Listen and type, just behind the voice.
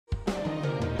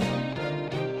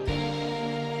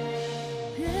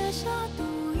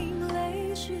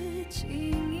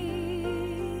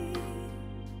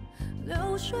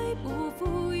水不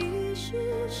负一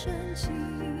世深情。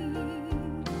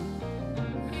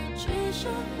只身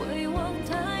回望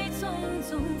太匆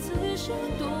匆，此生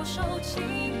多少情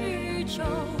与愁，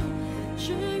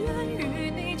只愿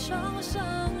与你长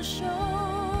相守。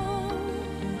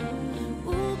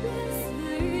无边丝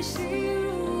雨细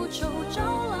如愁，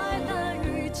朝来寒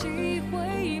雨几回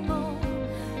眸，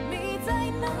你在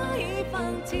哪一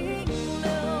方停留？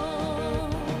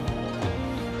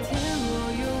天若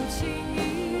有情亦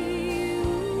无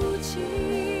情，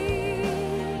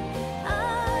爱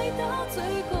到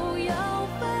最后要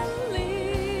分离。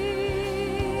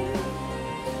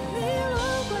你轮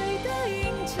回的印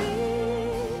记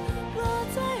落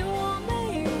在我眉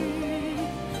宇，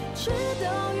直到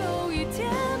有一天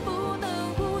不能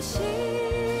呼吸。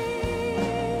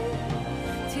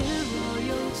天若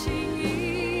有情亦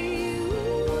无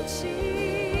情，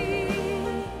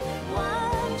万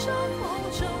丈红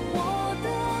尘我等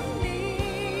你，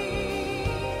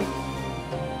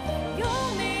用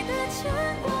你的牵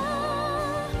挂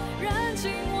燃尽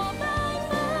我白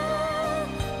发，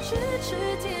咫尺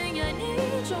天涯你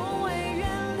终未远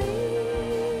离。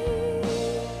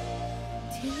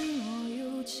天若有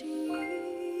情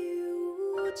亦无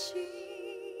情，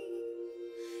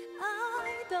爱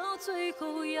到最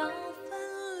后要分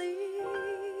离。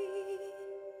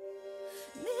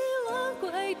你轮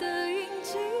回的印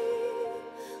记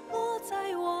落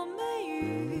在我眉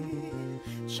宇，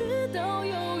直到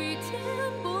有一天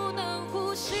不能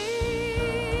呼吸。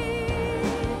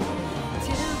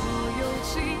天若有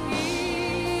情亦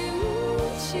无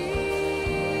情，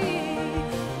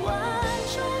万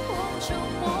丈红尘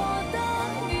我等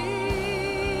你，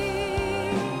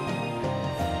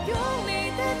用你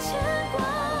的牵挂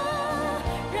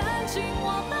燃尽我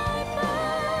白发，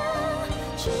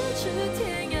咫尺天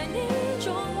涯你终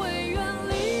未远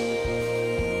离。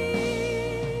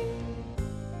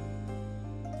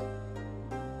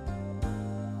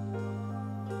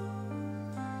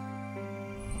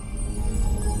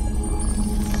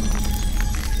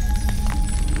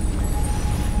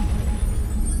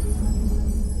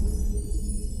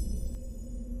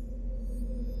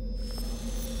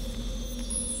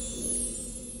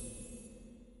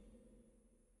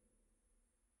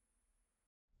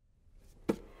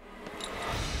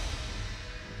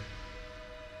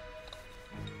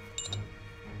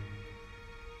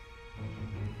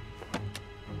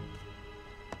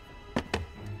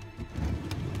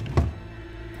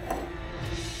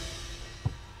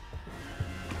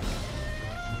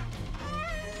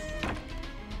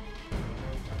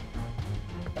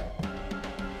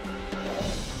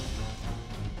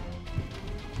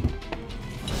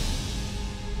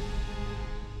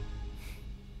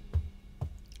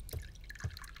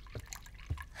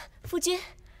夫君，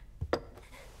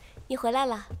你回来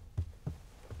了。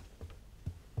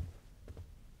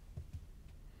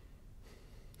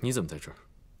你怎么在这儿？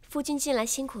夫君近来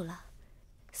辛苦了，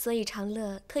所以长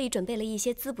乐特意准备了一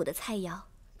些滋补的菜肴，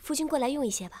夫君过来用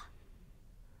一些吧。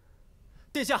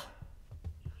殿下，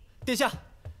殿下，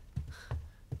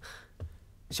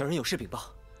小人有事禀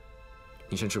报。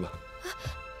你先吃吧。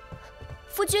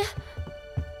夫君。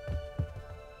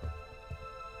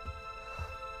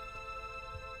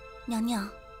 娘娘，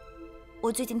我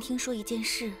最近听说一件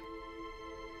事。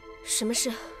什么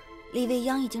事？李未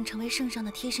央已经成为圣上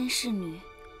的贴身侍女，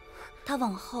她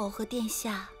往后和殿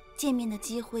下见面的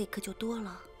机会可就多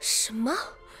了。什么？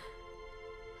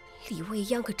李未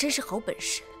央可真是好本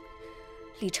事，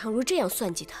李长如这样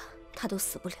算计他，他都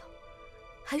死不了，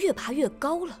还越爬越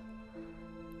高了。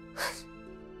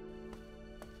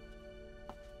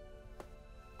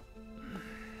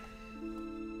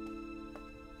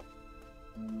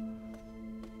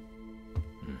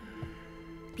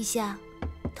陛下，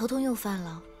头痛又犯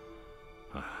了。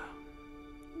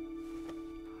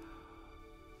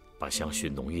把香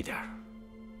熏浓一点。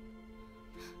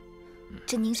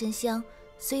这凝神香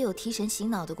虽有提神醒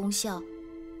脑的功效，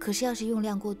可是要是用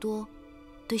量过多，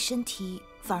对身体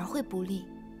反而会不利。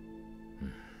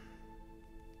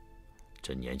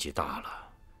这年纪大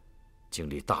了，精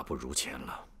力大不如前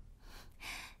了。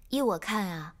依我看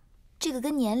啊，这个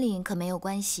跟年龄可没有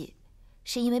关系，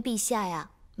是因为陛下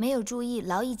呀。 没有注意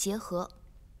劳逸结合。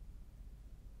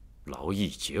劳逸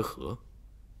结合？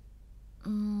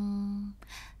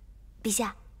陛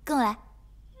下，跟我来。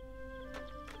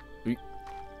哎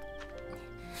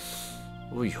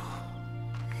呦，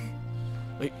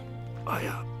哎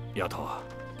呀，丫头啊，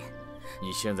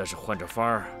你现在是换着法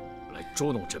儿来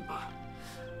捉弄朕吧？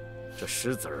这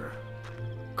石子儿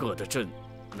硌得朕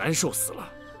难受死了。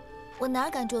我哪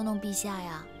敢捉弄陛下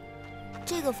呀？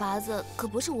 这个法子可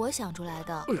不是我想出来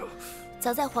的。哎呦，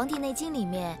早在《黄帝内经》里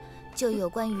面就有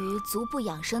关于足部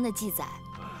养生的记载，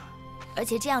而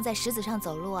且这样在石子上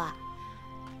走路啊，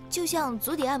就像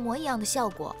足底按摩一样的效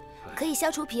果，可以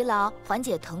消除疲劳，缓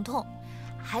解疼痛，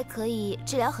还可以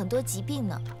治疗很多疾病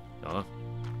呢。啊？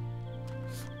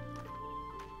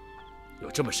有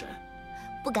这么神？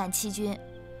不敢欺君。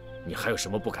你还有什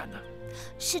么不敢的？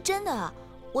是真的，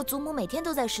我祖母每天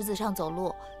都在石子上走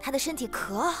路，她的身体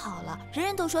可好了，人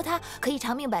人都说她可以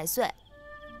长命100岁。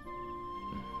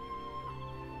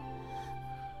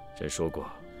朕说过，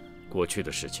过去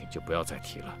的事情就不要再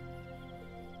提了。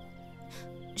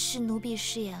是奴婢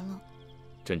失言了。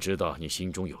朕知道你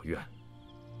心中有怨，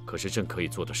可是朕可以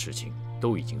做的事情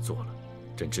都已经做了。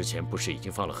朕之前不是已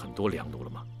经放了很多良奴了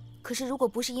吗？可是如果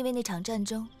不是因为那场战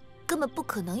争，根本不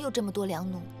可能有这么多良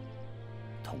奴。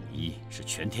统一是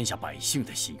全天下百姓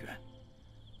的心愿，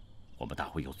我们大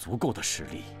会有足够的实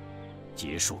力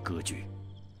结束割据，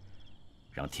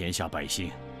让天下百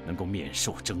姓能够免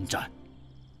受征战，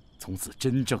从此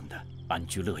真正的安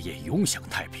居乐业，永享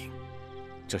太平。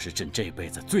这是朕这辈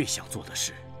子最想做的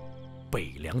事。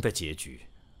北凉的结局，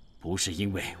不是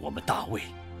因为我们大魏，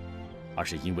而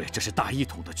是因为这是大一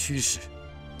统的趋势。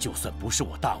就算不是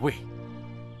我大魏，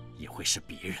也会是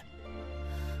别人。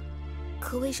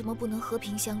可为什么不能和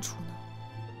平相处呢？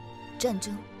战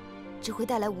争只会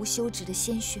带来无休止的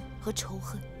鲜血和仇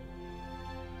恨。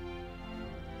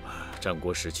战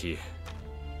国时期，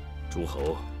诸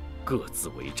侯各自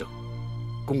为政，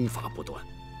攻伐不断。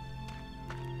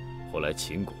后来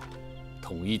秦国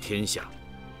统一天下，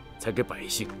才给百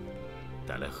姓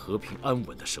带来和平安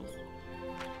稳的生活。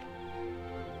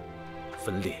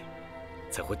分裂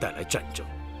才会带来战争，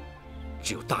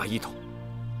只有大一统，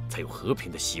才有和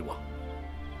平的希望。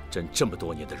朕这么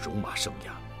多年的戎马生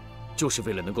涯，就是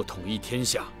为了能够统一天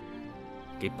下，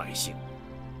给百姓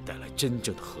带来真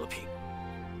正的和平。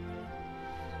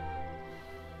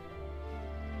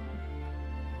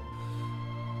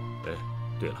哎，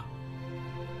对了，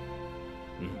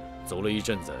走了一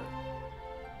阵子，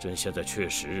朕现在确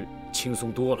实轻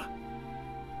松多了。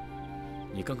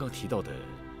你刚刚提到的《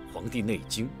黄帝内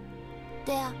经》，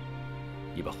对啊，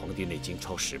你把《黄帝内经》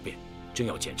抄10遍，朕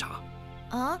要检查。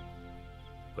啊？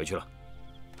回去了。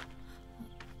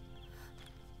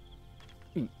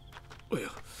哎呀，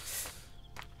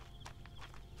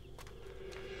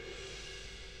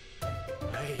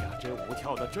哎呀，这舞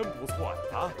跳得真不错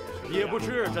呀！啊，也不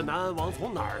知这南安王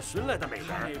从哪儿寻来的美人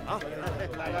啊！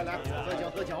来，喝酒，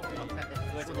喝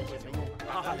酒也没用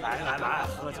啊！来，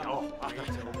喝酒啊！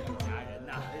家人呐，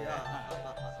哎呀，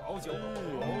好酒，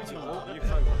你看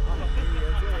看啊，也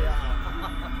醉呀！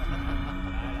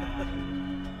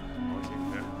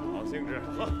好兴致，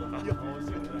好兴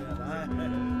致呀！来。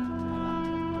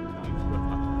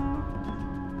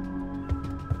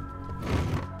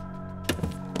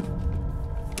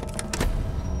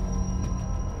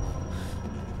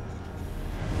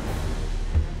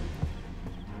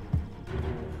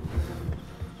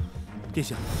殿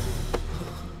下，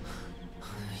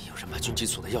有人把军机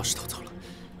所的钥匙偷走了，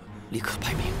立刻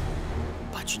派兵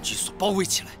把军机所包围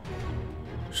起来。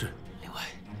是。另外，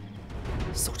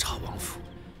搜查王府，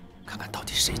看看到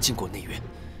底谁进过内院。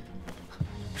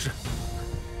是。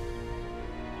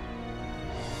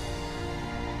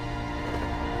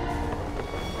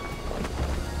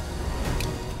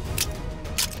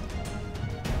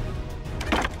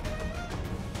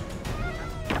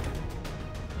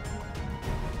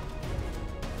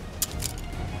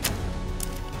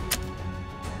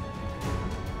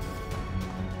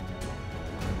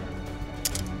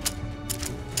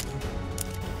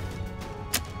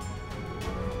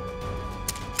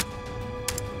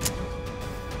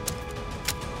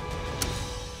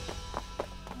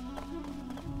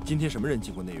今天什么人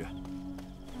进过内院？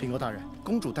禀告大人，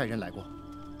公主带人来过。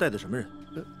带的什么人？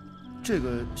这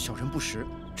个小人不识，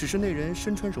只是那人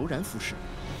身穿柔然服饰。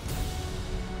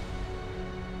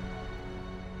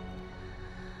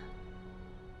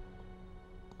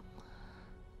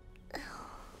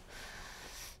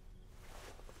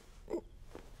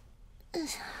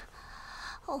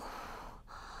哦。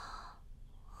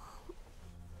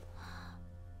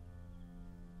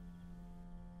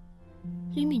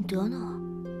李敏德呢？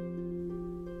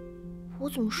我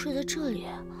怎么睡在这里？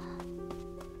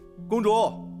公主，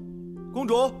公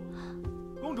主，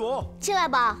公主，进来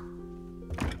吧。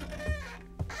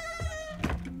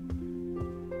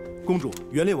公主，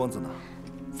元烈王子呢？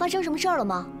发生什么事儿了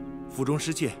吗？府中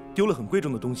失窃，丢了很贵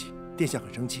重的东西，殿下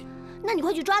很生气。那你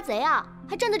快去抓贼啊！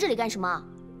还站在这里干什么？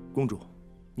公主，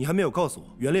你还没有告诉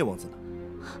我元烈王子呢。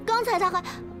刚才他还……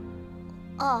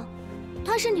哦，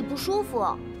他身体不舒服。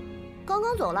刚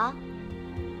刚走了，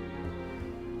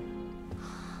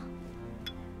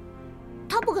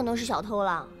他他不可能是小偷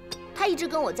了，他一直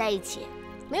跟我在一起，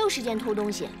没有时间偷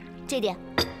东西，这点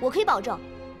我可以保证。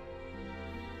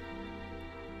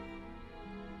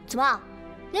怎么，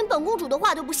连本公主的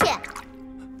话都不信？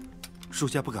属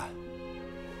下不敢。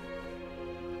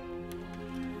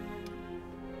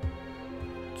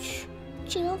去，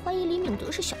竟然怀疑李敏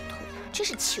德是小偷，真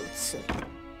是岂有此理！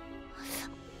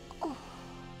哦，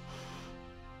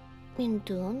敏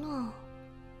德呢？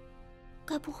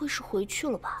该不会是回去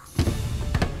了吧？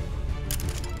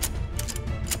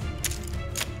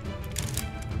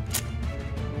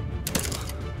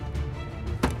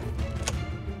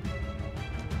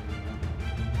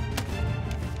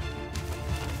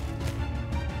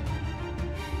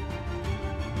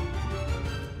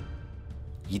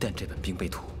一旦这本兵备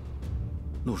图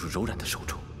落入柔然的手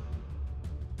中，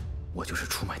我就是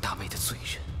出卖大妹的罪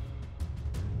人。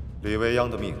李未央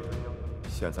的命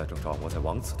现在正掌握在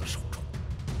王子的手中。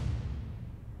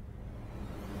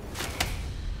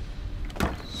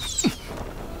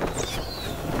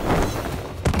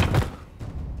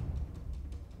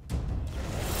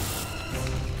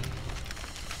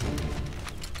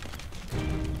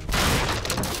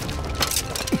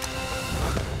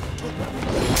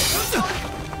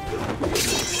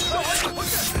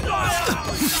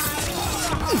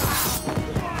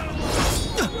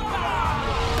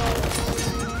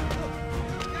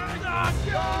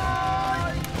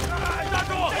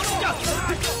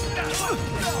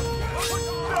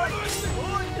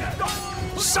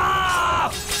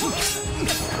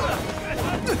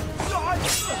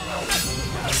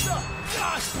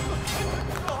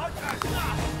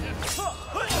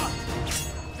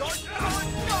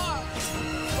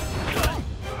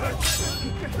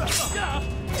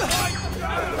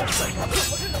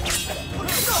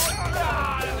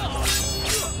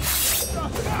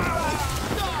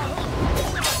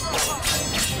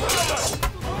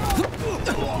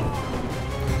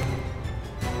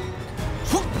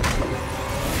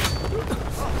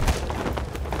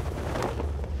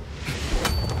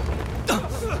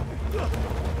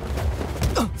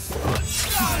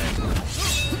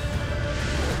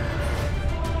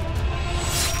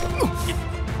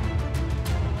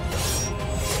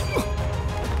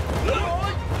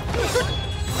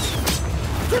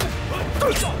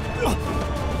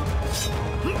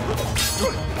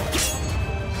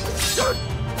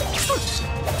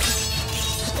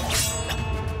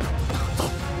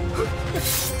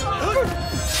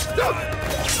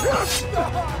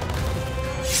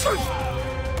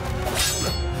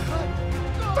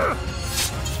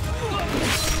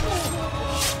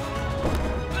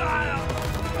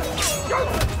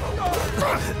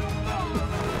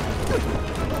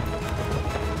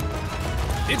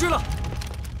别追了，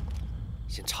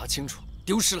先查清楚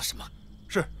丢失了什么。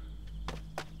是。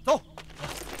走。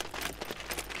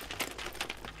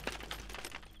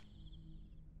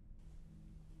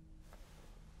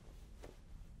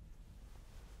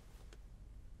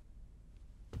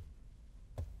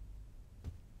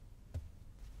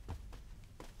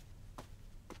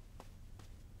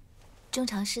中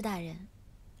常侍大人，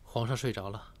皇上睡着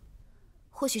了。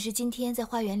或许是今天在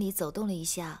花园里走动了一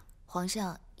下，皇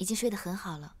上已经睡得很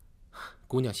好了。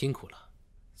姑娘辛苦了，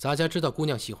咱家知道姑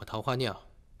娘喜欢桃花酿，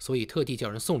所以特地叫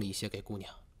人送了一些给姑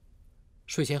娘。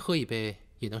睡前喝一杯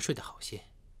也能睡得好些。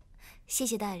谢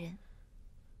谢大人。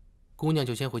姑娘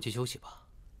就先回去休息吧，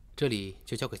这里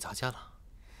就交给咱家了。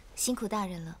辛苦大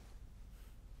人了。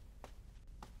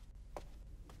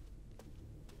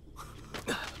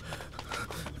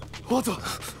王子，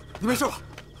你没事吧？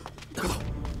快走！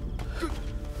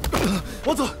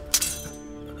王子，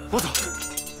王子，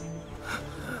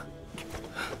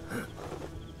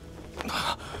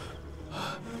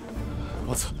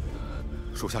王子，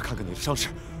属下看看你的伤势。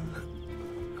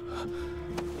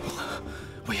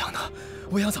未央呢？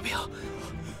未央怎么样？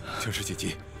情势紧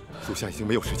急，属下已经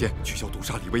没有时间取消毒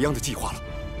杀李未央的计划了。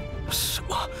什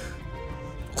么？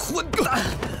混蛋！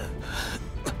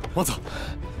王子，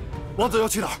王子要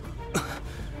去哪儿？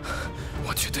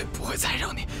我绝对不会再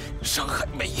让你伤害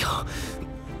未央。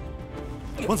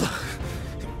王子，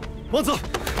王子，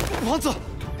王子，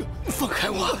放开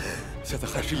我！现在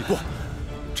亥时已过，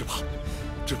只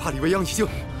怕李未央已经，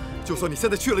就算你现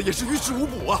在去了，也是于事无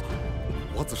补啊！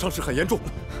王子伤势很严重，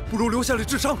不如留下来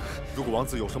治伤。如果王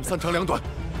子有什么三长两短，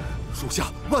属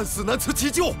下万死难辞其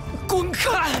咎。滚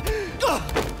开！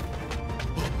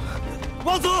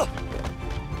王子，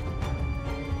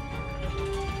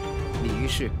李御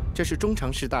史，这是中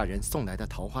常侍大人送来的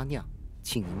桃花酿，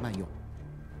请您慢用。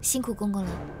辛苦公公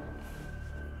了。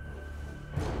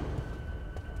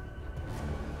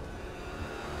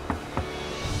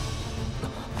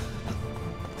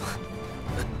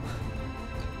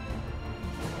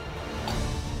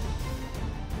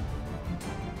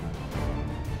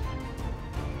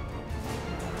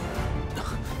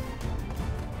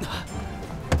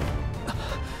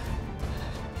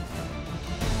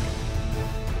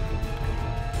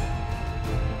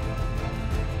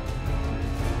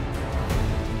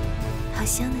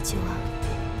香的酒啊！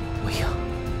未央，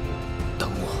等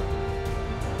我，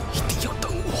一定要等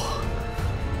我。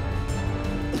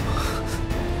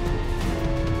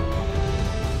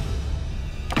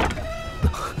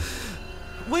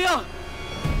未央，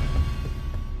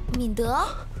敏德，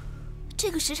这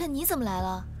个时辰你怎么来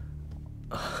了？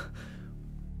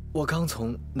我刚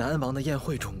从南安王的宴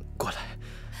会中过来。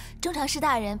中常侍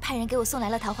大人派人给我送来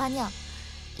了桃花酿，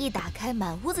一打开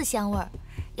满屋子香味儿，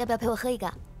要不要陪我喝一个？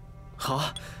好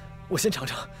啊，我先尝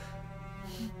尝。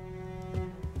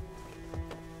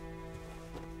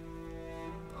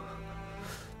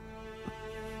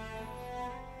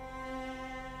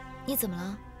你怎么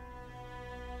了？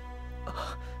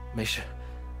没事，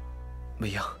未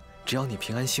央，只要你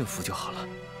平安幸福就好了。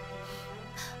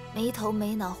没头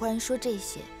没脑，忽然说这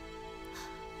些，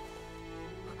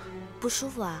不舒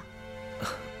服啊？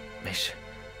没事。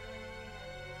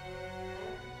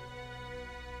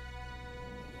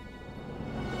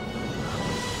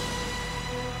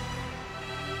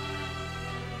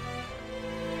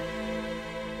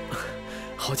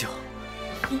好酒。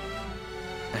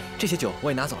哎，这些酒我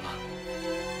也拿走了。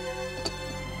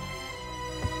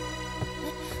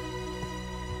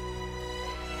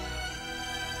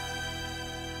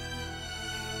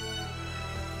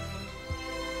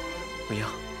未央，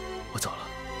我走了。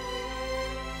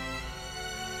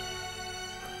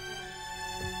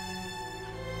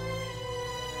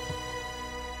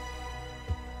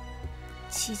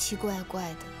奇奇怪怪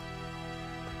的，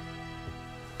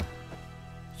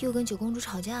又跟九公主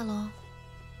吵架了。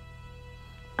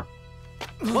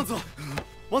王子，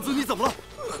王子，你怎么了？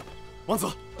王子，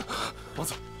王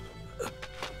子，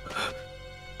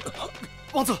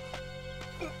王子，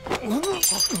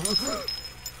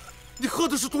你喝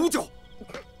的是毒酒，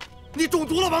你中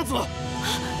毒了，王子！王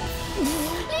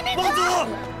子，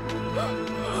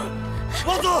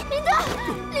王子，明德，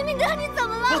李明德，你怎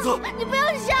么了？王子，你不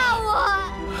要吓我，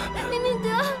李明德。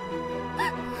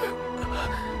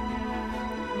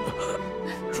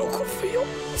如果非要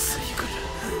死一个人，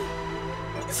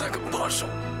你才肯罢手，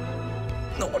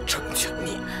那我成全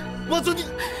你。王子，你，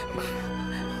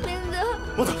明德，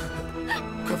王子，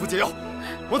快服解药，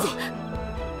王子。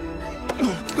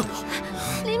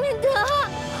李明德，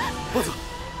王子，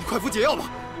你快服解药吧，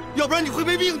要不然你会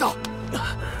没命的。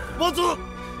王子，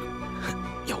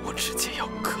要我吃解药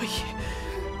可以，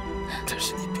但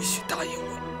是你必须答应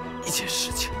我一件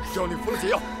事情。只要你服了解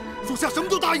药，属下什么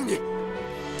都答应你。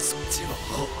从今往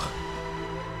后，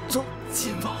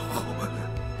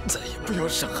再也不要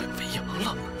伤害未央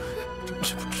了，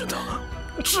知不知道？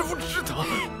知不知道？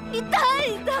你答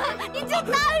应他，你就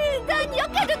答应他，你要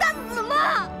看着他死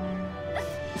吗？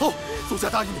好，属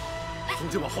下答应你，从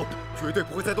今往后绝对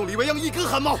不会再动李未央一根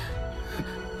汗毛。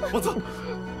王子，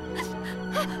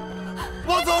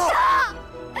王子，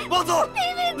王子，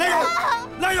来人，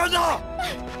来人呐！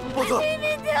王子，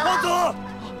王子，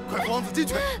快扶王子进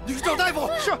去，你去找大夫。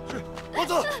是，王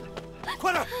子，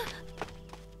快点。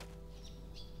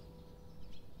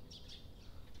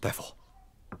大夫，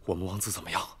我们王子怎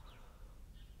么样？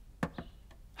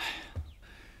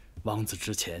王子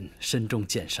之前身中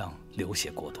箭伤，流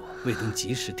血过多，未能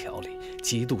及时调理，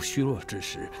极度虚弱之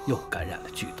时又感染了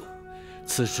剧毒。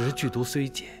此时剧毒虽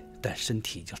解，但身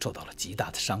体已经受到了极大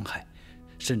的伤害，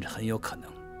甚至很有可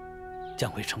能将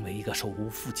会成为一个手无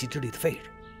缚鸡之力的废人。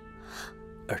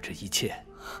而这一切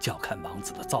就要看王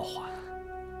子的造化了。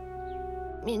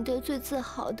明德最自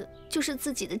豪的就是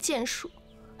自己的剑术，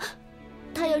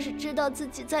他要是知道自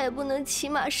己再也不能骑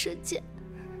马射箭，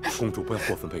公主不要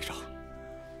过分悲伤。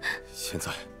现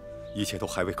在一切都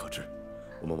还未可知，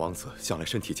我们王子向来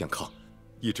身体健康，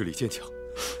意志力坚强，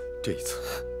这一次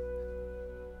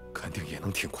肯定也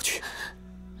能挺过去。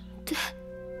对，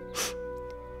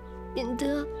明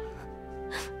德，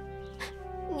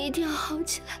你一定要好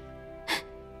起来，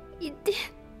一定。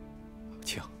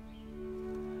请。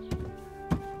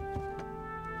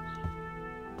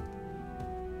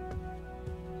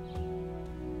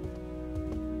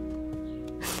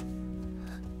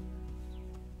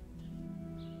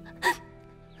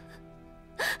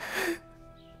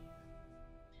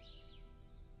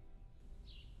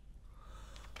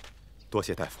多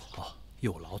谢大夫。哦，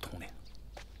有劳统领。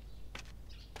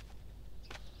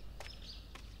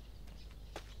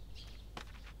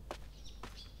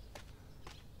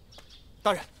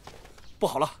大人，不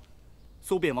好了！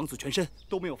搜遍王子全身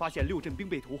都没有发现6镇兵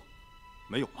备图。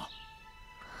没有吗？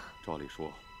照理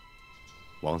说，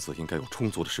王子应该有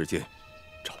充足的时间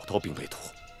找到兵备图，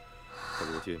可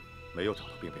如今没有找到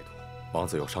兵备图，王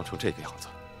子又伤成这个样子，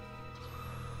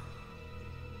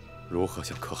如何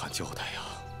向可汗交代呀？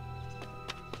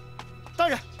大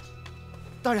人，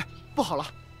大人，不好了！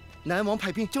南安王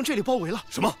派兵将这里包围了。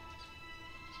什么？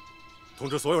通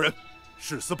知所有人，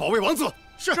誓死保卫王子。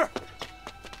是。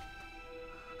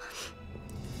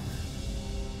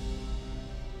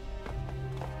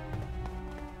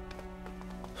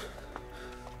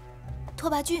拓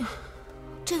跋浚，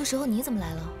这个时候你怎么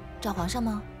来了？找皇上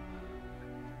吗？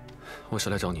我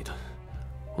是来找你的。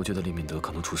我觉得李敏德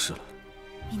可能出事了。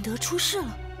敏德出事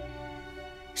了？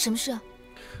什么事？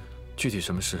具体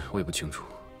什么事我也不清楚，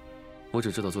我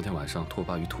只知道昨天晚上拓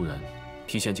跋余突然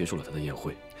提前结束了他的宴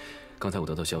会。刚才我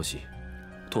得到消息，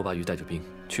拓跋余带着兵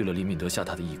去了李敏德下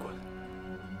榻的驿馆。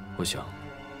我想，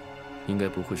应该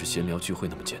不会是闲聊聚会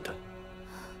那么简单。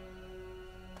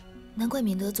难怪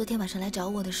敏德昨天晚上来找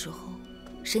我的时候，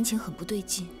神情很不对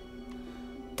劲。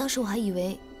当时我还以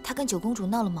为他跟九公主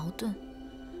闹了矛盾。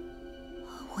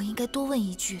我应该多问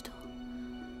一句的。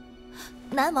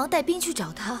南王带兵去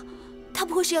找他，他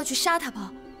不会是要去杀他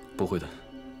吧？不会的，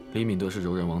李敏德是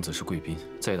柔然王子，是贵宾，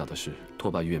再大的事，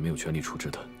拓跋余也没有权利处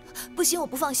置他。不行，我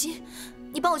不放心。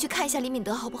你帮我去看一下李敏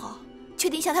德好不好？确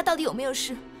定一下他到底有没有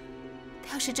事。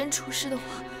他要是真出事的话……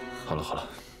好了好了，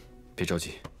别着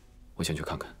急，我先去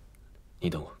看看，你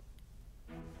等我。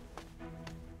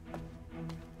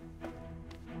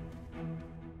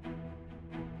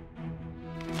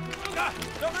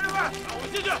让开！让我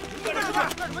进去！干什么？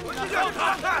干什么？你进去！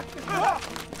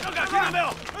让开！听见没有？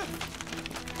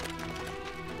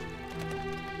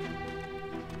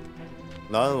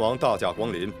南安王大驾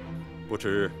光临，不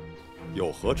知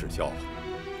有何指教？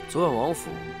昨晚王府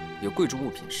有贵重物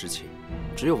品失窃，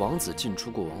只有王子进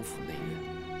出过王府内院。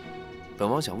本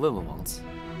王想问问王子，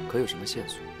可有什么线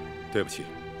索？对不起，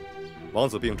王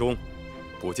子病中，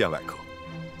不见外客。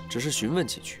只是询问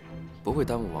几句，不会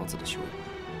耽误王子的休养。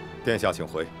殿下请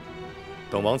回，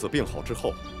等王子病好之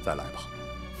后再来吧。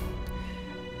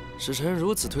使臣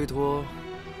如此推脱，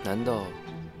难道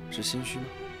是心虚吗？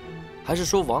还是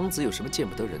说王子有什么见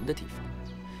不得人的地方？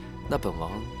那本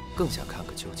王更想看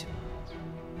个究竟。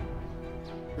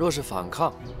若是反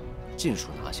抗，尽数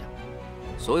拿下，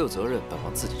所有责任本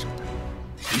王自己承担。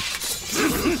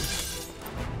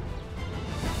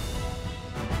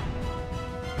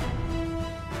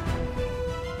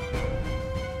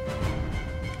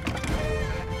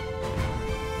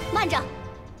慢着！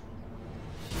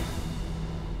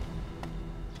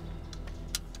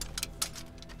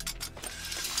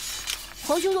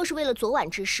皇兄若是为了昨晚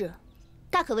之事，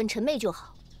大可问臣妹就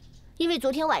好。因为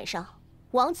昨天晚上，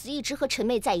王子一直和臣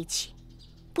妹在一起，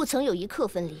不曾有一刻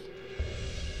分离。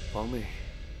皇妹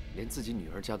连自己女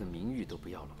儿家的名誉都不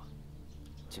要了吗？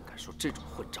竟敢说这种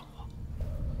混账话！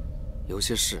有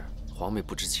些事皇妹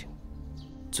不知情，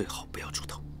最好不要出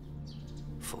头，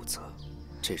否则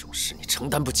这种事你承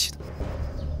担不起的。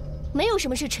没有什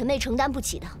么是臣妹承担不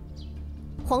起的。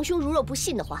皇兄如若不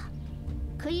信的话，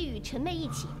可以与臣妹一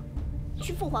起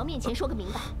去父皇面前说个明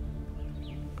白。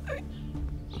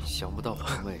想不到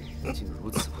皇妹竟如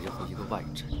此维护一个外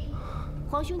臣。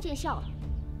皇兄见笑了，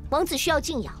王子需要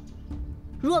静养。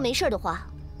如若没事的话，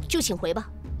就请回吧。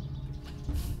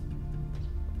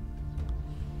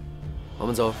我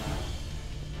们走。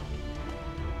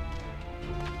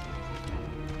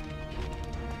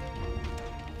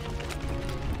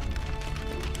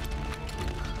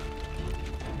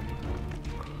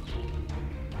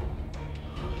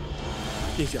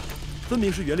殿下，分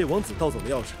明是元烈王子盗走了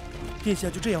钥匙，殿下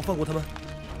就这样放过他们？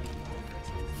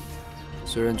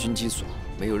虽然军机所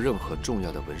没有任何重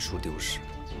要的文书丢失，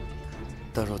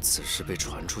但若此事被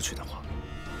传出去的话，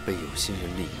被有心人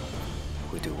利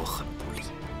用，会对我很不利。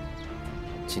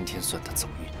今天算他走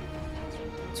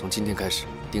运。从今天开始，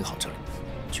盯好这里，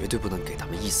绝对不能给他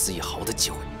们一丝一毫的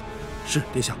机会。是，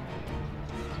殿下。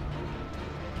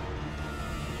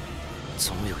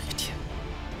总有一天，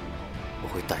我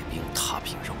会带兵踏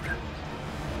平柔然。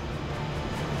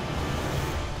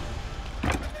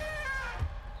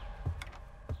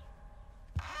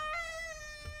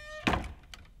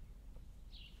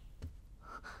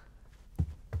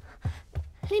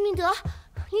李明德，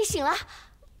你醒了，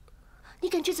你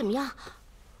感觉怎么样？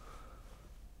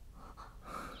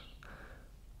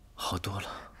好多了，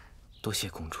多谢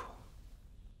公主。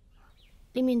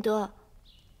李明德，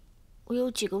我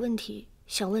有几个问题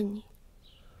想问你，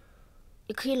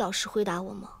你可以老实回答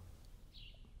我吗？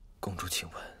公主，请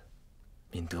问，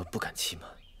敏德不敢欺瞒。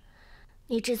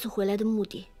你这次回来的目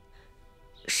的，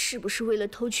是不是为了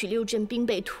偷取六镇兵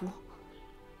备图？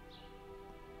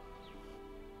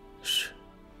是。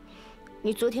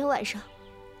你昨天晚上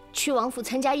去王府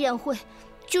参加宴会，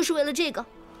就是为了这个？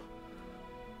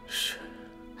是。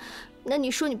那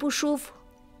你说你不舒服，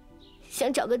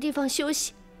想找个地方休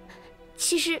息，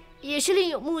其实也是另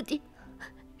有目的，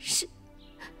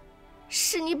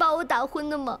是你把我打昏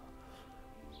的吗？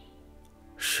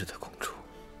是的，公主。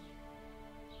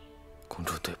公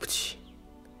主，对不起。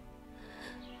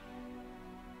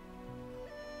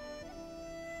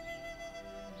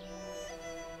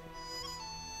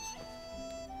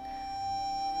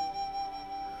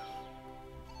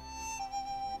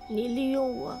你利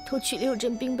用我偷取6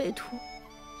镇兵备图，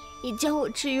你将我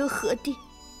置于何地？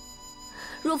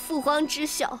若父皇知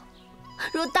晓，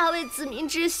若大魏子民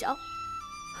知晓，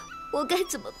我该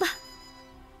怎么办？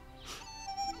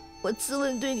我自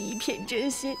问对你一片真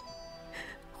心，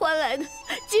换来的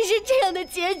竟是这样的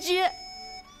结局。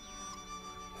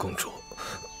公主，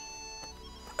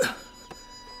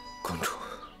公主，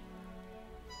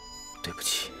对不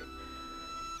起，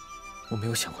我没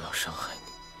有想过要伤害你，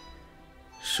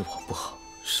是我不好，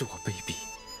是我卑鄙。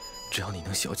只要你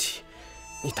能消气，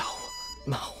你打我，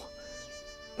骂我，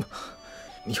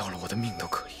你要了我的命都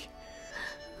可以。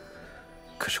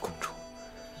可是公主，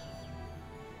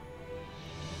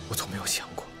我从没有想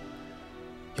过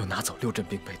要拿走6镇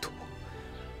兵备图，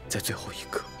在最后一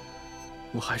刻，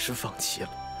我还是放弃了，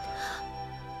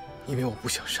因为我不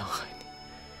想伤害你，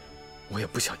我也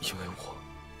不想因为我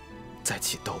再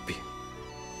起刀兵，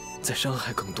再伤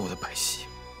害更多的百姓。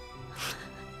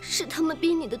是他们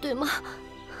逼你的，对吗？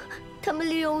他们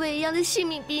利用未央的性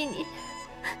命逼你。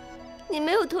你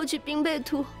没有偷取兵备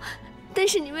图，但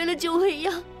是你为了救未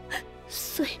央，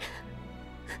所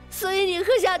以你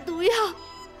喝下毒药。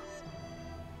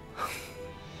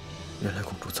原来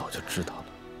公主早就知道了。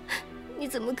你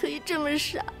怎么可以这么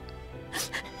傻？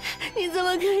你怎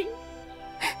么可以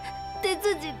对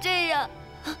自己这样？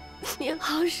你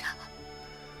好傻，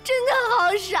真的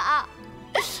好傻。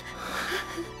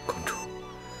公主，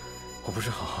我不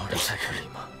是好好的在这里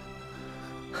吗？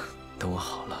等我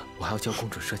好了，我还要教公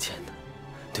主射箭呢，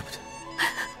对不对？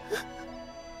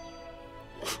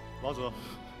王子，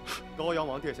高阳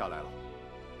王殿下来了。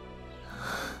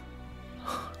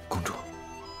公主，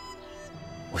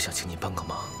我想请你帮个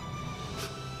忙。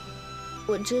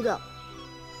我知道，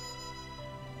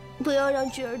不要让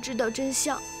菊儿知道真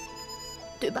相，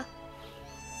对吧？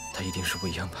他一定是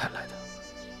未央派来的。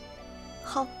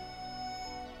好，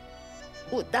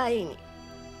我答应你。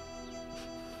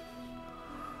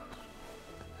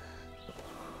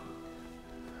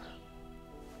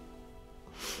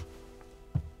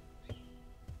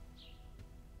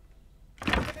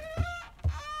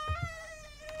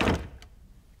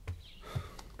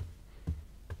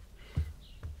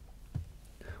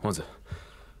王子，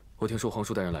我听说皇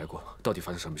叔大人来过，到底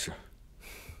发生什么事？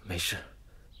没事，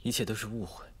一切都是误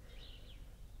会。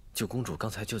九公主刚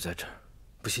才就在这儿，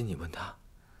不信你问她。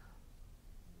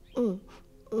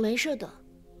没事的。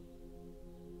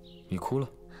你哭了？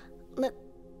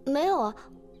没有啊，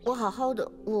我好好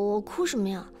的，我哭什么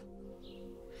呀？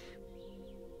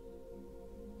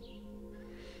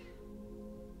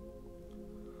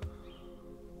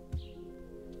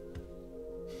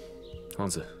王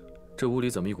子，这屋里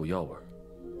怎么一股药味儿？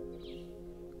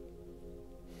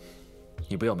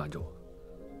你不要瞒着我，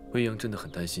未央真的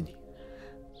很担心你。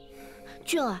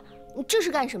俊儿，你这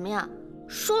是干什么呀？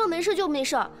说了没事就没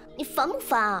事，你烦不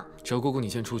烦啊？小姑姑，你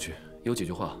先出去，有几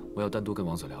句话我要单独跟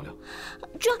王子聊聊。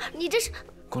俊儿，你这是……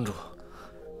公主，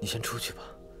你先出去吧。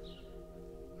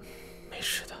没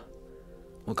事的，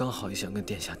我刚好也想跟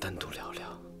殿下单独聊聊。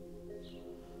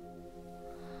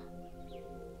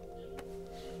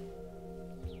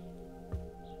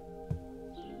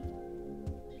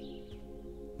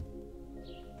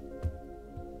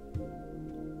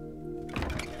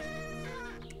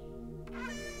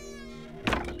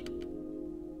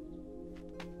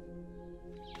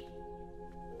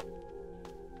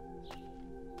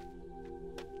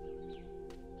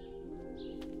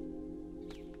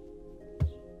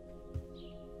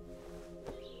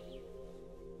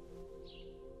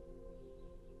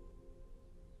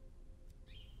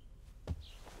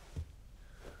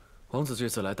王子这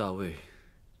次来大魏，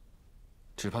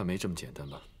只怕没这么简单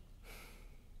吧？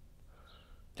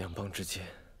两邦之间，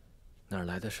哪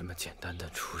来的什么简单的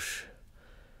出使？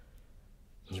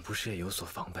你不是也有所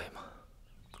防备吗？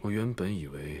我原本以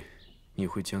为你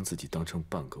会将自己当成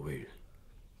半个魏人。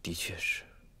的确是，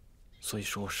所以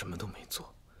说我什么都没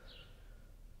做。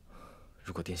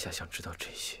如果殿下想知道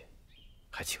这些，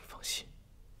还请放心。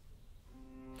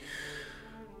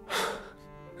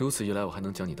如此一来，我还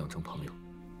能将你当成朋友。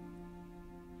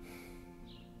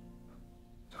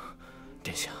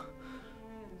殿下，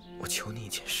我求你一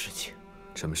件事情。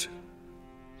什么事？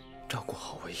照顾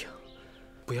好未央，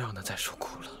不要让她再受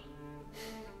苦了。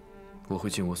我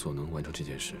会尽我所能完成这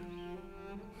件事。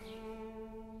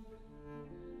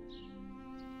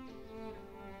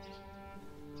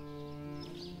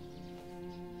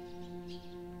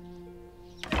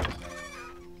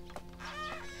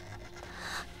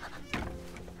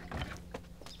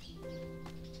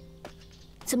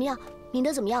怎么样？明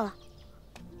德怎么样了？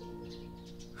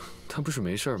他不是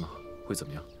没事吗？会怎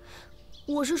么样？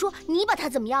我是说，你把他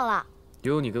怎么样了？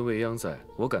有你跟未央在，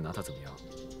我敢拿他怎么样？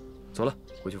走了，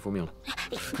回去复命了。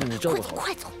你照顾好。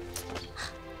快走！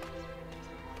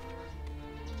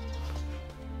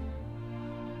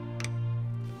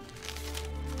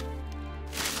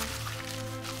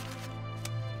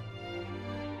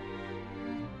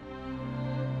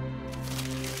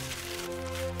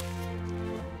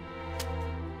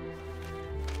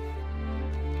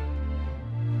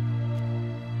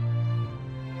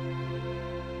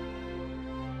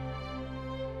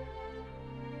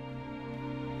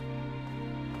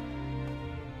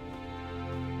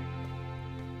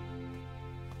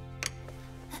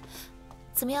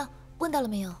怎么样？问到了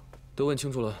没有？都问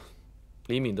清楚了。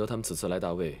李敏德他们此次来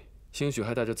大魏，兴许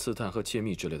还带着刺探和窃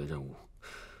密之类的任务，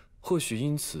或许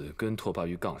因此跟拓跋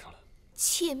玉杠上了。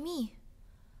窃密？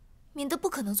敏德不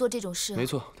可能做这种事。没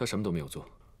错，他什么都没有做。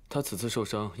他此次受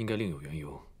伤应该另有缘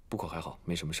由，不过还好，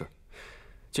没什么事儿。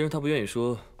既然他不愿意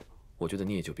说，我觉得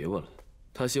你也就别问了。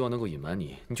他希望能够隐瞒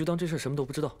你，你就当这事儿什么都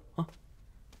不知道啊。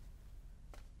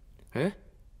哎，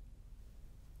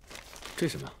这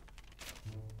什么呀？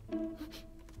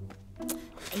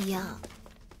哎呀，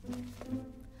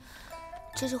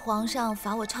这是皇上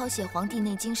罚我抄写《黄帝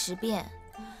内经10遍。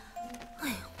哎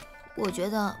呀，我觉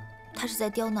得他是在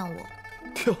刁难我。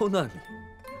刁难你？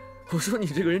我说你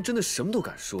这个人真的什么都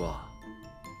敢说啊！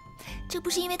这不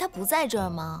是因为他不在这儿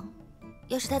吗？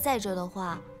要是他在这儿的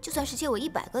话，就算是借我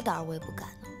100个胆，我也不敢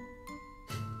呢。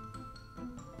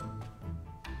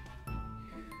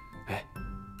哎，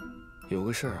有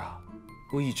个事儿啊，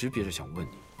我一直憋着想问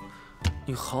你。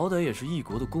你好歹也是异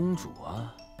国的公主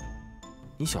啊，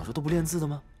你小时候都不练字的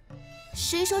吗？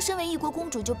谁说身为异国公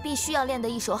主就必须要练得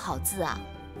一手好字啊？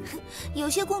有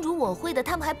些公主我会的，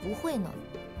她们还不会呢。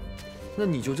那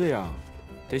你就这样，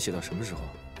得写到什么时候？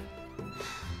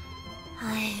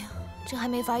哎呀，这还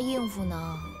没法应付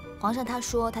呢。皇上他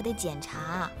说他得检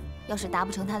查，要是达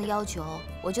不成他的要求，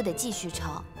我就得继续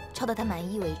抄，抄到他满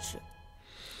意为止。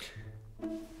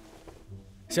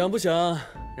想不想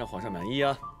让皇上满意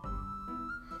啊？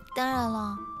当然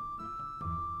了。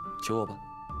求我吧。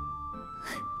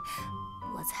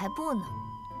我才不呢。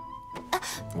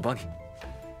我帮你。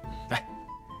来。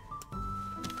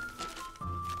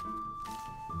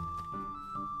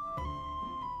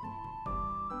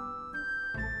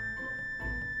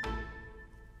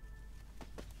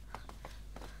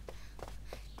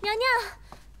娘娘，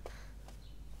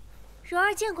柔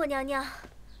儿见过娘娘。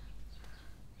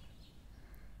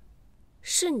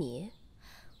是你？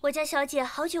我家小姐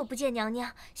好久不见娘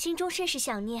娘，心中甚是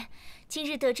想念。今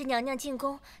日得知娘娘进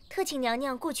宫，特请娘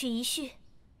娘过去一叙。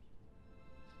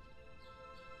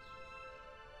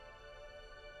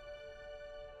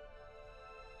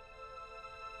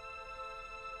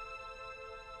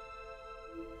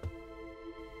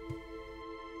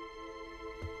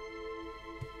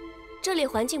这里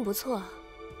环境不错，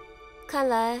看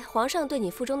来皇上对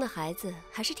你腹中的孩子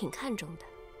还是挺看重的。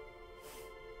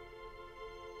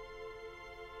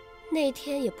那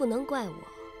天也不能怪我，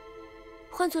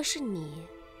换作是你，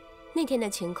那天的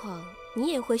情况，你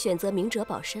也会选择明哲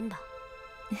保身吧？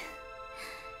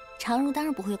常如当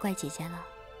然不会怪姐姐了。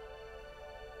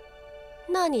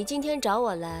那你今天找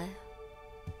我来，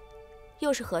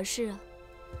又是何事啊？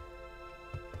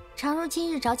常如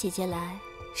今日找姐姐来，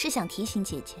是想提醒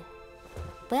姐姐，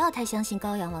不要太相信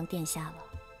高阳王殿下了，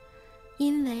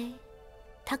因为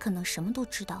他可能什么都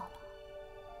知道了。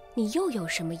你又有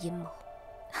什么阴谋？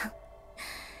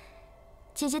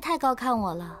姐姐太高看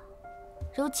我了，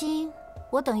如今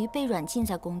我等于被软禁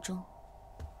在宫中，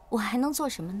我还能做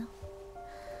什么呢？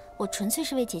我纯粹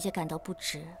是为姐姐感到不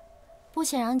值，不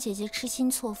想让姐姐痴心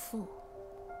错付。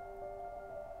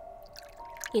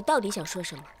你到底想说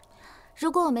什么？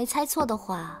如果我没猜错的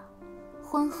话，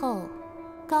婚后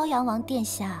高阳王殿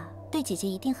下对姐姐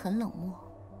一定很冷漠，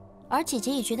而姐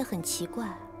姐也觉得很奇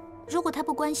怪，如果他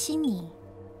不关心你，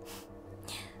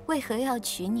为何要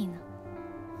娶你呢？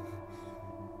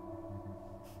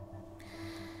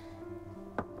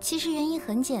其实原因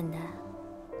很简单，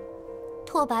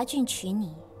拓跋浚娶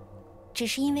你，只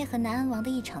是因为和南安王的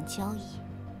一场交易，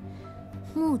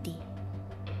目的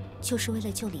就是为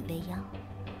了救李未央。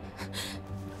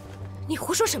你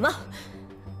胡说什么？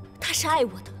他是爱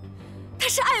我的，他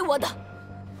是爱我的。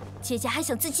姐姐还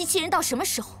想自欺欺人到什么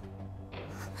时候？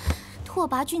拓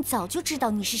跋浚早就知道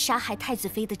你是杀害太子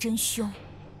妃的真凶，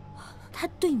他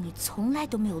对你从来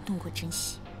都没有动过真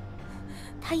心，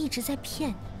他一直在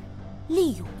骗你，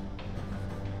利用你。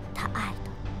他爱的，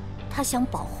他想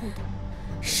保护的，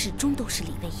始终都是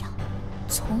李未央，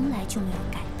从来就没有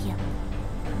改变过。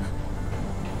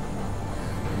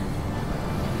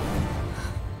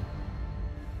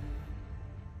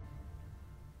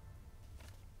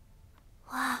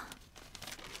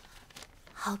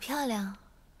好漂亮。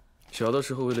小的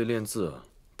时候为了练字，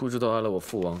不知道挨了我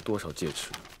父王多少戒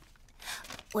尺。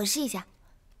我试一下。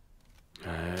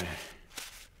哎，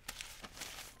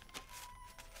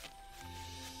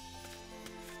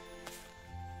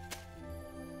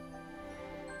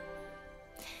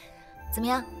怎么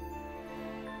样？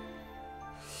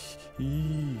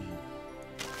咦，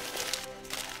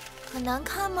很难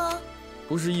看吗？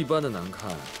不是一般的难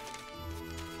看。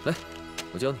来，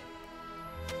我教你。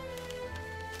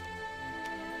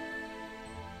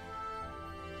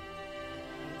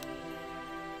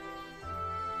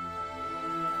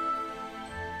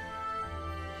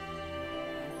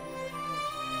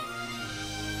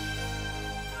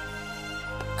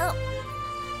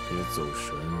别走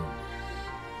神。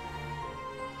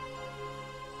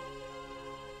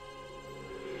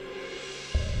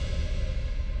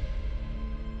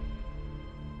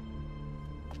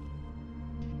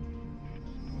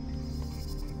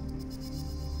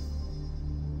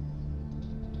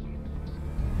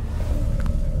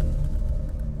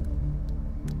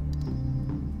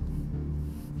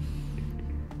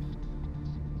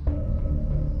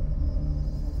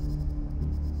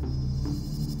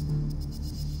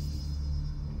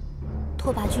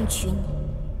拓跋浚娶你，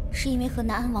是因为和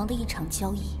南安王的一场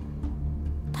交易。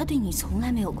他对你从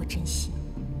来没有过真心，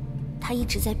他一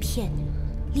直在骗你，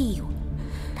利用你。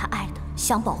他爱的、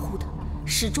想保护的，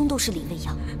始终都是李未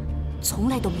央，从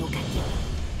来都没有改变过。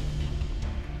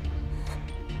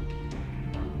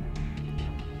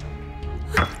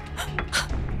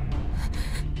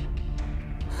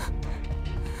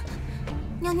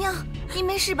娘娘，你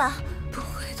没事吧？不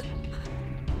会的，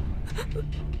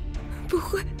不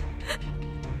会。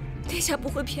殿下不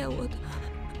会骗我的，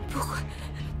不会。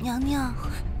娘娘，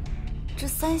这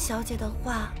三小姐的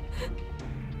话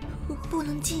不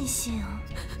能尽信啊。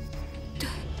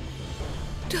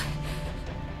对，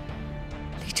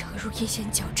李长如阴险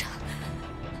狡诈，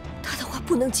他的话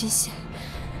不能尽信。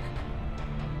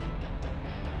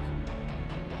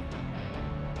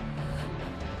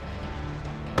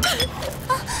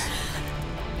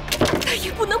他也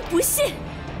不能不信。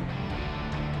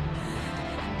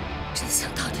真相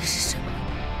到底是什么？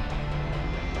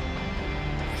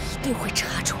我一定会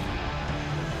查出来。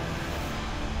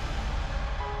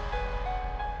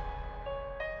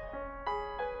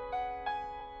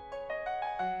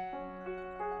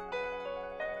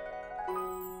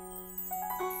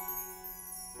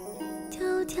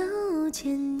迢迢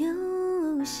牵牛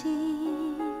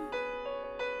行，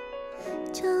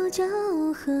皎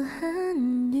皎河汉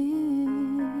女。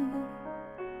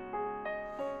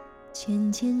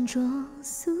浅浅着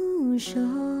素手，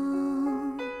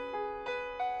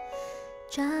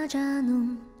札札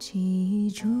弄几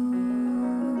株。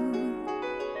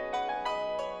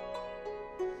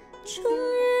终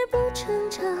日不成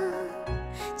长，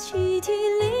泣涕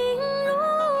零如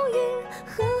云。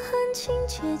河汉清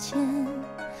且浅，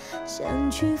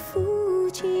相去复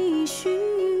几许。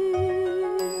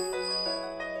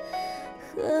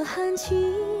河汉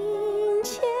清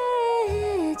且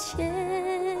浅，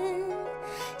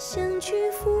相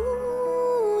去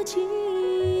复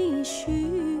几许。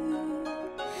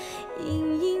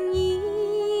盈盈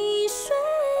一水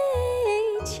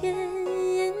间，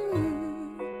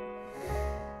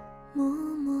脉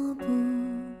脉不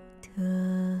得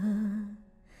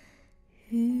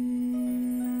语。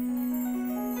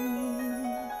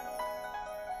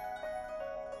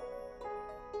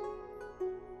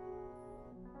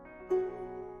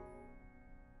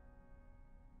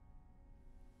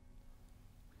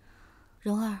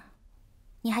蓉儿，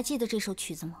你还记得这首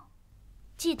曲子吗？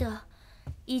记得，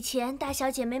以前大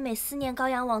小姐每思念高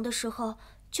阳王的时候，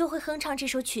就会哼唱这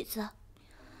首曲子。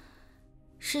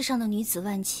世上的女子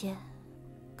万千，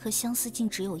可相思竟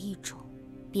只有一种，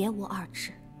别无二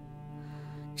致。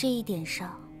这一点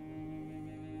上，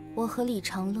我和李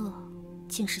长乐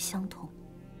竟是相同。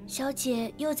小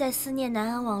姐又在思念南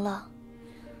安王了。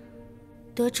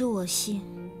得之我幸，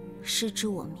失之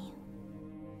我命。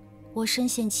我深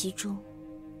陷其中，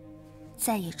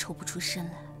再也抽不出身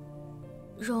来。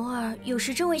蓉儿有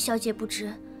时真为小姐不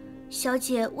值，小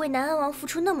姐为南安王付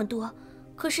出那么多，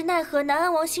可是奈何南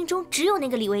安王心中只有那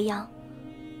个李未央。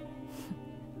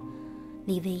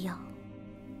李未央，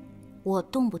我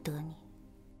动不得你，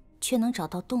却能找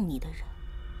到动你的人。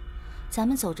咱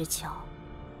们走着瞧，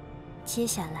接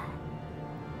下来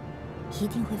一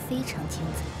定会非常精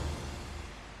彩。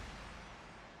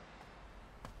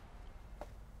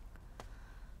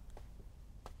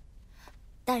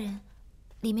大人，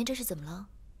里面这是怎么了？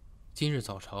今日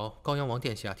早朝，高阳王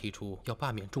殿下提出要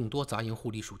罢免众多杂营护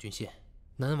吏属郡县，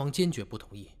南安王坚决不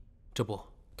同意，这不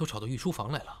都吵到御书房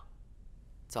来了。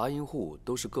杂营户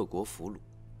都是各国俘虏，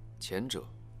前者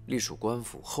隶属官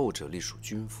府，后者隶属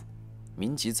军府，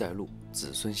民籍在路，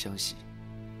子孙相袭，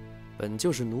本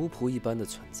就是奴仆一般的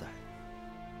存在。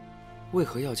为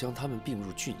何要将他们并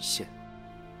入郡县？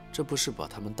这不是把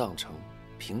他们当成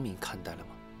平民看待了吗？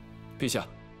陛下，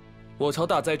我朝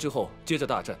大灾之后接着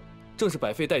大战，正是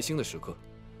百废待兴的时刻。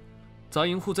杂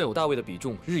营户在有大魏的比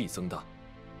重日益增大，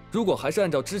如果还是按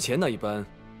照之前那一般，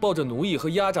抱着奴役和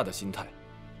压榨的心态，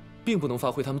并不能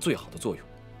发挥他们最好的作用。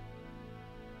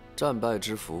战败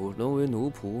之俘沦为奴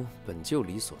仆，本就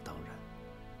理所当然。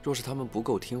若是他们不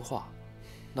够听话，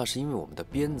那是因为我们的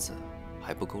鞭子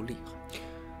还不够厉害。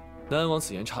南安王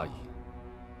此言差矣，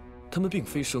他们并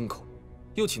非牲口，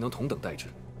又岂能同等待之？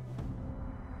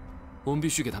我们必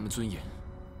须给他们尊严。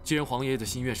既然皇爷爷的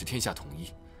心愿是天下统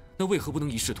一，那为何不能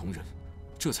一视同仁？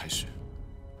这才是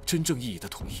真正意义的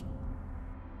统一。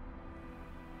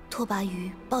拓跋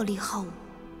余暴力好武，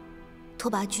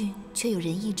拓跋浚却有仁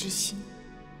义之心。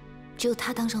只有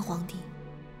他当上皇帝，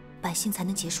百姓才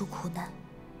能结束苦难，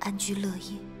安居乐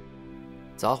业。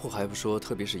杂户还不说，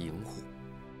特别是营户，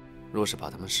若是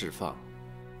把他们释放，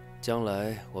将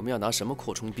来我们要拿什么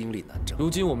扩充兵力南征？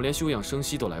如今我们连休养生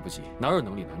息都来不及，哪有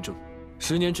能力南征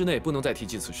？10年之内不能再提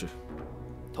及此事。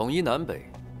统一南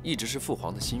北一直是父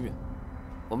皇的心愿，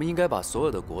我们应该把所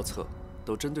有的国策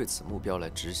都针对此目标来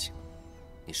执行。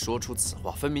你说出此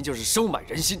话，分明就是收买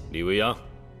人心。李未央，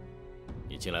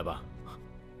你进来吧。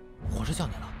皇上叫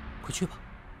你了，快去吧。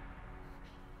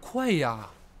快呀！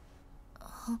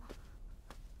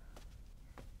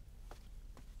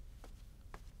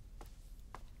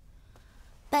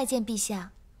拜见陛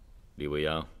下。李未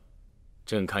央，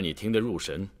朕看你听得入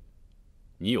神，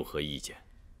你有何意见？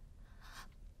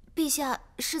陛下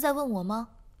是在问我吗？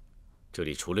这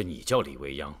里除了你叫李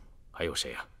未央，还有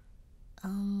谁啊？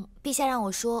陛下让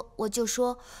我说，我就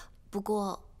说。不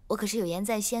过我可是有言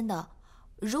在先的，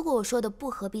如果我说的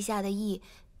不合陛下的意，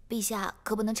陛下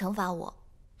可不能惩罚我。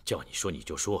叫你说你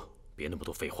就说，别那么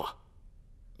多废话。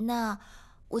那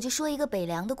我就说一个北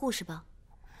凉的故事吧。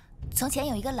从前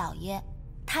有一个老爷，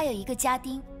他有一个家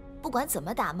丁，不管怎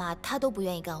么打骂，他都不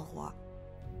愿意干活。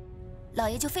老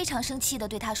爷就非常生气地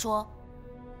对他说：“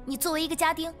你作为一个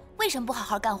家丁，为什么不好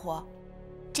好干活？”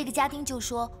这个家丁就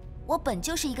说：“我本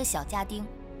就是一个小家丁，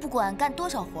不管干多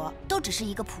少活，都只是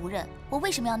一个仆人，我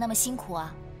为什么要那么辛苦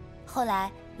啊？”后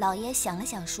来老爷想了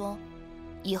想说：“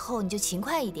以后你就勤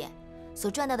快一点，所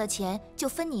赚到的钱就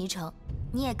分你一成，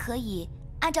你也可以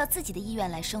按照自己的意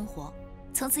愿来生活。”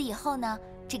从此以后呢，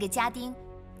这个家丁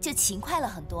就勤快了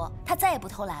很多，他再也不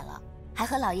偷懒了，还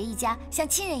和老爷一家像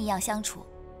亲人一样相处。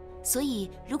所以，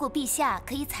如果陛下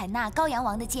可以采纳高阳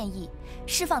王的建议，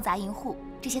释放杂营户，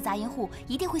这些杂营户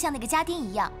一定会像那个家丁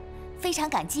一样，非常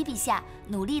感激陛下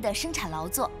努力的生产劳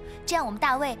作，这样我们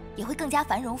大魏也会更加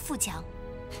繁荣富强。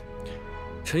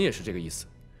臣也是这个意思。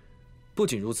不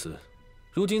仅如此，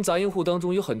如今杂营户当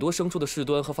中有很多生出的事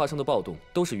端和发生的暴动，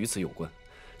都是与此有关。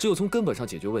只有从根本上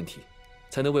解决问题，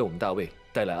才能为我们大魏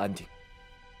带来安定。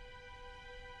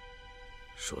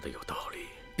说的有道理，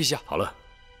陛下。好了，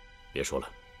别说了，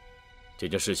这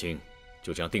件事情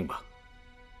就这样定吧。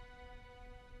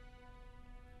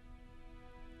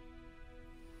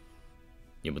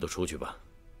你们都出去吧。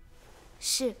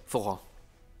是。父皇，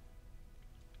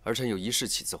儿臣有一事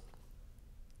启奏。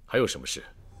还有什么事？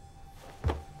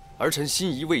儿臣心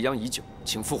仪未央已久，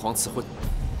请父皇赐婚。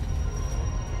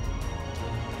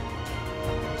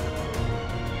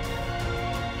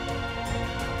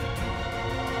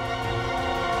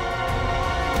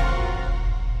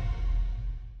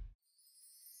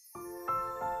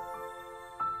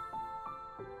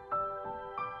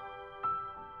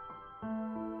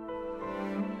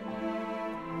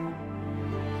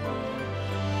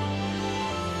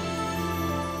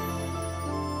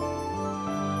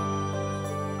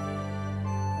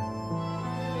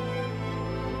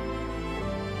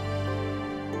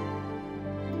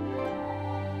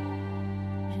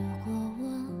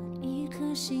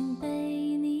心被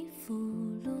你俘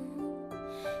虏，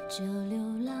就流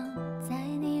浪在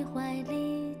你怀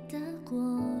里的国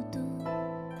度。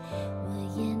我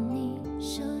演你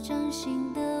手掌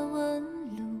心的纹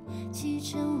路，启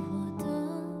程我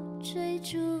的追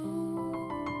逐。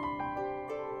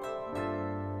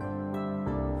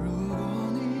如果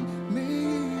你每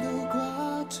日都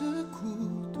挂着孤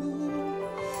独，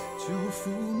就抚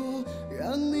摸，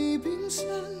让你冰山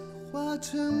化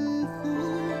成湖。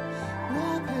我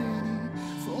陪你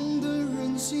疯得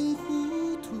人心糊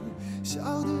涂，笑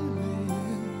得泪眼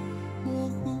模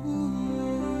糊。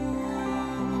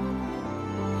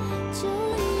就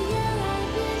一眼爱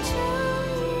变成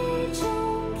一种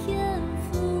天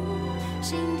赋，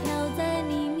心跳在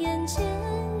你面前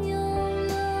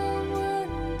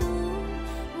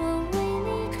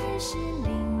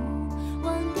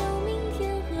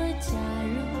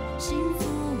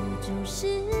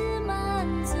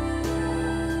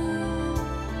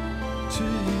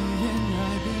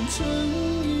成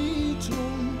一种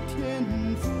天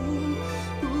赋，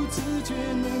不自觉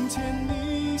能牵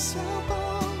你笑，帮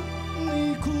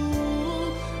你哭。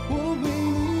我为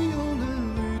你有了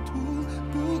旅途，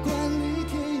不管离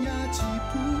天涯几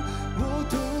步，我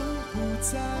都不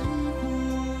在